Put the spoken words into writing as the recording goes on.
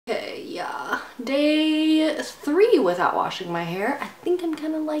Day 3 without washing my hair. I think I'm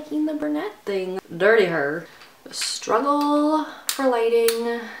kind of liking the brunette thing. Dirty hair. The struggle for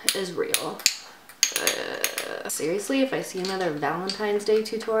lighting is real. Seriously, if I see another Valentine's Day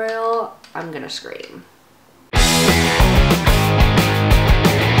tutorial, I'm gonna scream.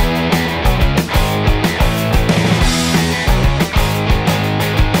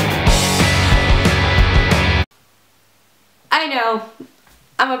 I know,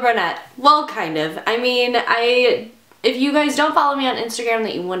 I'm a brunette. Well, kind of. I mean, if you guys don't follow me on Instagram,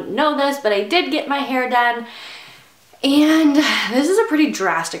 that you wouldn't know this, but I did get my hair done. And this is a pretty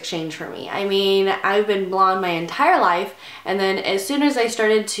drastic change for me. I mean, I've been blonde my entire life, and then as soon as I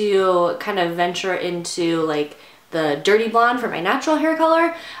started to kind of venture into like the dirty blonde for my natural hair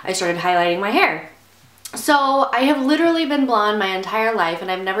color, I started highlighting my hair. So I have literally been blonde my entire life,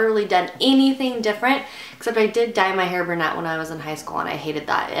 and I've never really done anything different, except I did dye my hair brunette when I was in high school, and I hated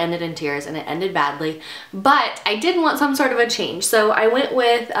that. It ended in tears, and it ended badly. But I did want some sort of a change, so I went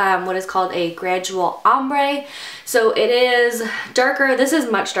with what is called a gradual ombre. So it is darker. This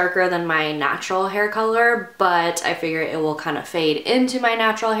is much darker than my natural hair color, but I figure it will kind of fade into my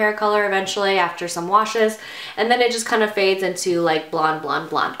natural hair color eventually after some washes, and then it just kind of fades into like blonde, blonde,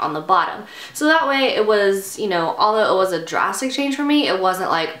 blonde on the bottom. So that way it was, you know, although it was a drastic change for me, it wasn't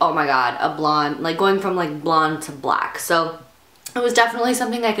like, oh my god, a blonde, like going from like blonde to black. So it was definitely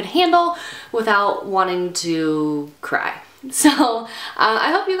something I could handle without wanting to cry. So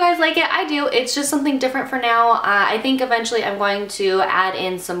I hope you guys like it. I do. It's just something different for now. I think eventually I'm going to add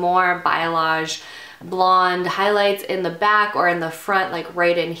in some more Eyelash blonde highlights in the back or in the front, like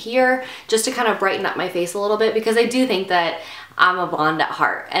right in here, just to kind of brighten up my face a little bit, because I do think that I'm a blonde at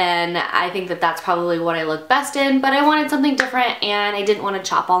heart, and I think that that's probably what I look best in, but I wanted something different and I didn't want to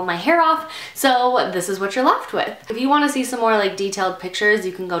chop all my hair off, so this is what you're left with. If you want to see some more like detailed pictures,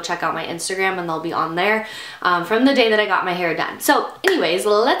 you can go check out my Instagram and they'll be on there from the day that I got my hair done. So anyways,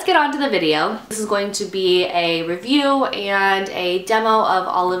 let's get on to the video. This is going to be a review and a demo of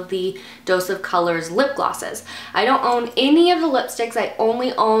all of the Dose of Colors lip glosses. I don't own any of the lipsticks. I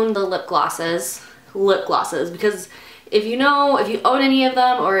only own the lip glosses, because if you own any of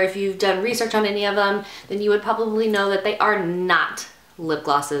them, or if you've done research on any of them, then you would probably know that they are not lip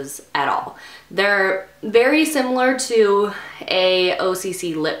glosses at all. They're very similar to a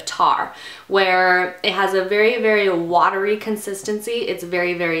OCC lip tar, where it has a very, very watery consistency. It's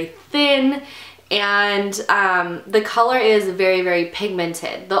very, very thin, and the color is very, very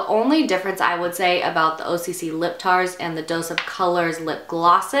pigmented. The only difference I would say about the OCC lip tars and the Dose of Colors lip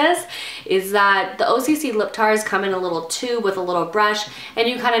glosses is that the OCC lip tars come in a little tube with a little brush, and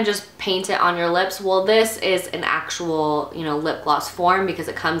you kind of just paint it on your lips. Well, this is an actual, you know, lip gloss form, because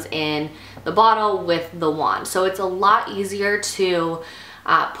it comes in the bottle with the wand. So it's a lot easier to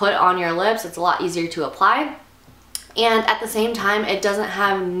put on your lips. It's a lot easier to apply. And at the same time, it doesn't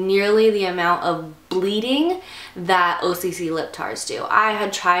have nearly the amount of bleeding that OCC lip tars do. I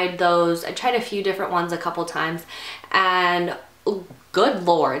had tried those. I tried a few different ones a couple times, and good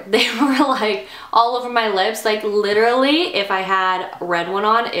lord, they were like all over my lips. Like literally, if I had a red one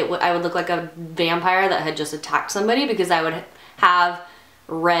on, I would look like a vampire that had just attacked somebody, because I would have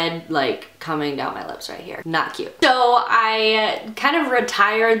red like coming down my lips right here. Not cute. So I kind of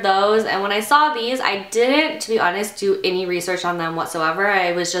retired those, and when I saw these, I didn't, to be honest, do any research on them whatsoever.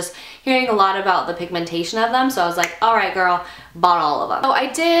 I was just hearing a lot about the pigmentation of them, so I was like, all right girl, bought all of them. So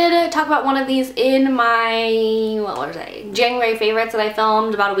I did talk about one of these in my, what was it, January favorites that I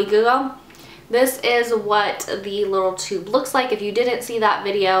filmed about a week ago. This is what the little tube looks like. If you didn't see that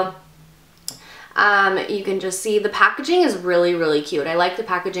video, you can just see the packaging is really, really cute. I like the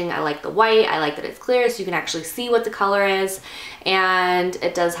packaging. I like the white. I like that it's clear, so you can actually see what the color is, and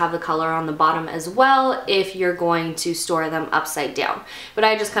it does have the color on the bottom as well if you're going to store them upside down. But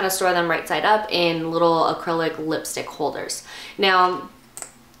I just kind of store them right side up in little acrylic lipstick holders. Now,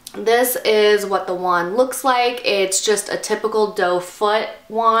 this is what the wand looks like. It's just a typical doe foot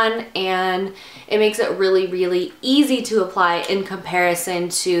wand, and it makes it really, really easy to apply in comparison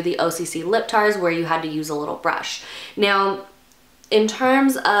to the OCC lip tars, where you had to use a little brush. Now, in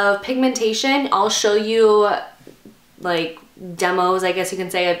terms of pigmentation, I'll show you like demos, I guess you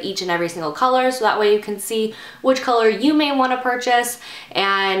can say, of each and every single color, so that way you can see which color you may want to purchase,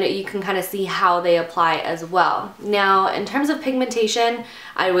 and you can kind of see how they apply as well. Now, in terms of pigmentation,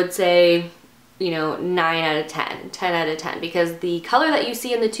 I would say you know, 9 out of 10, 10 out of 10, because the color that you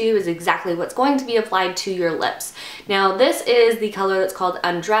see in the tube is exactly what's going to be applied to your lips. Now this is the color that's called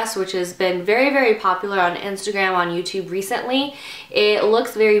Undress, which has been very, very popular on Instagram, on YouTube recently. It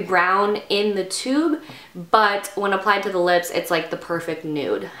looks very brown in the tube, but when applied to the lips, it's like the perfect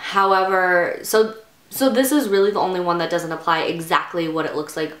nude. However, so this is really the only one that doesn't apply exactly what it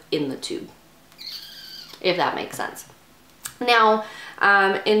looks like in the tube, if that makes sense. Now,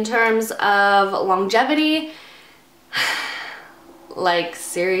 in terms of longevity, like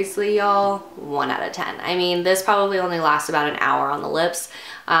seriously y'all, 1 out of 10. I mean, this probably only lasts about an hour on the lips.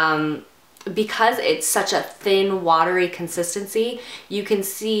 Because it's such a thin, watery consistency, you can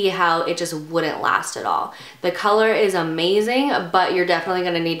see how it just wouldn't last at all. The color is amazing, but you're definitely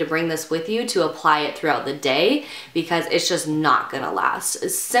gonna need to bring this with you to apply it throughout the day, because it's just not gonna last.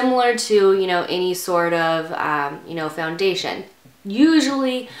 It's similar to, you know, any sort of, you know, foundation.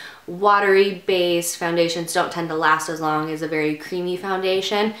 Usually watery based foundations don't tend to last as long as a very creamy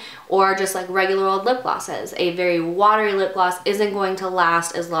foundation, or just like regular old lip glosses. A very watery lip gloss isn't going to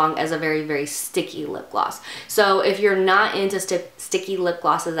last as long as a very, very sticky lip gloss. So if you're not into sticky lip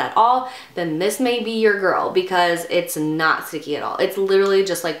glosses at all, then this may be your girl, because it's not sticky at all. It's literally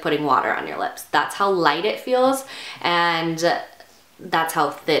just like putting water on your lips. That's how light it feels, and that's how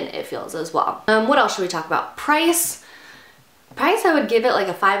thin it feels as well. What else should we talk about? Price, I would give it like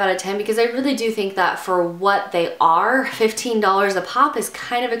a 5 out of 10, because I really do think that for what they are, $15 a pop is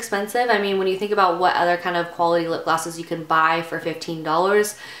kind of expensive. I mean, when you think about what other kind of quality lip glosses you can buy for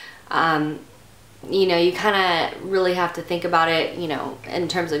 $15, you know, you kind of really have to think about it, you know, in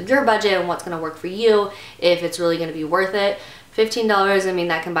terms of your budget and what's going to work for you, if it's really going to be worth it. $15, I mean,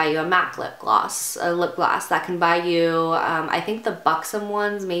 that can buy you a MAC lip gloss, a lip gloss. That can buy you, I think the Buxom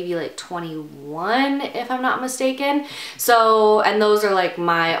ones, maybe like 21, if I'm not mistaken. So, and those are like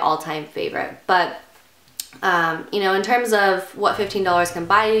my all-time favorite. But, you know, in terms of what $15 can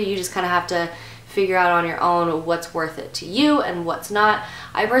buy you, you just kind of have to figure out on your own what's worth it to you and what's not.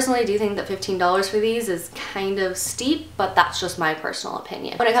 I personally do think that $15 for these is kind of steep, but that's just my personal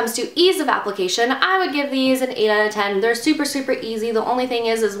opinion. When it comes to ease of application, I would give these an 8 out of 10. They're super, super easy. The only thing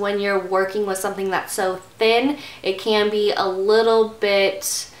is when you're working with something that's so thin, it can be a little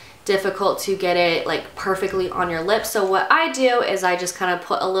bit difficult to get it like perfectly on your lips. So what I do is I just kind of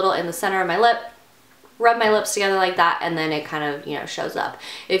put a little in the center of my lip, rub my lips together like that, and then it kind of, you know, shows up.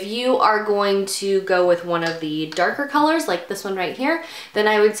 If you are going to go with one of the darker colors, like this one right here, then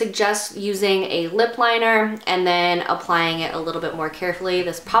I would suggest using a lip liner and then applying it a little bit more carefully.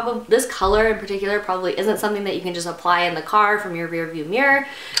 This color in particular probably isn't something that you can just apply in the car from your rear view mirror,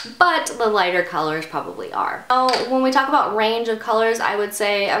 but the lighter colors probably are. So when we talk about range of colors, I would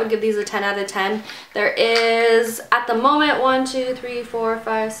say I would give these a 10 out of 10. There is, at the moment, 1, 2, 3, 4,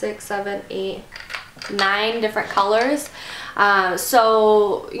 5, 6, 7, 8, 9 different colors.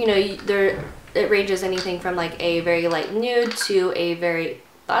 So, you know, it ranges anything from like a very light nude to a very,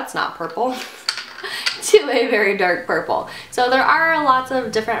 that's not purple, to a very dark purple. So there are lots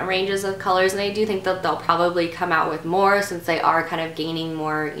of different ranges of colors, and I do think that they'll probably come out with more since they are kind of gaining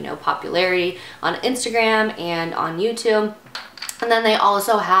more, you know, popularity on Instagram and on YouTube. And then they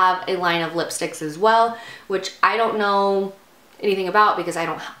also have a line of lipsticks as well, which I don't know anything about because I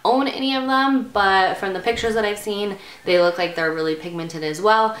don't own any of them, but from the pictures that I've seen, they look like they're really pigmented as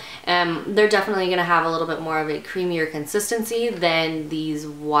well. They're definitely going to have a little bit more of a creamier consistency than these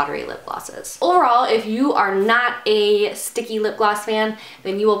watery lip glosses. Overall, if you are not a sticky lip gloss fan,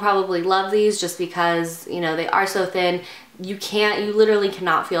 then you will probably love these just because, you know, they are so thin. You literally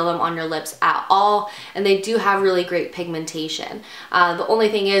cannot feel them on your lips at all, and they do have really great pigmentation. The only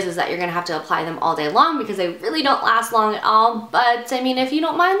thing is that you're gonna have to apply them all day long because they really don't last long at all, but I mean, if you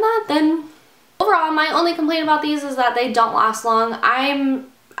don't mind that, then overall, my only complaint about these is that they don't last long. I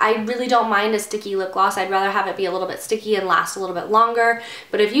really don't mind a sticky lip gloss. I'd rather have it be a little bit sticky and last a little bit longer,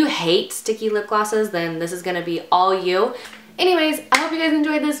 but if you hate sticky lip glosses, then this is gonna be all you. Anyways, I hope you guys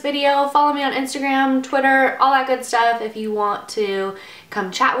enjoyed this video. Follow me on Instagram, Twitter, all that good stuff if you want to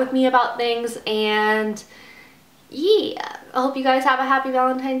come chat with me about things. And yeah, I hope you guys have a happy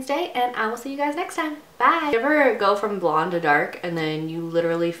Valentine's Day, and I will see you guys next time. Bye. You ever go from blonde to dark and then you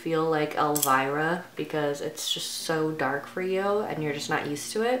literally feel like Elvira because it's just so dark for you and you're just not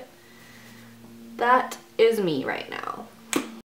used to it? That is me right now.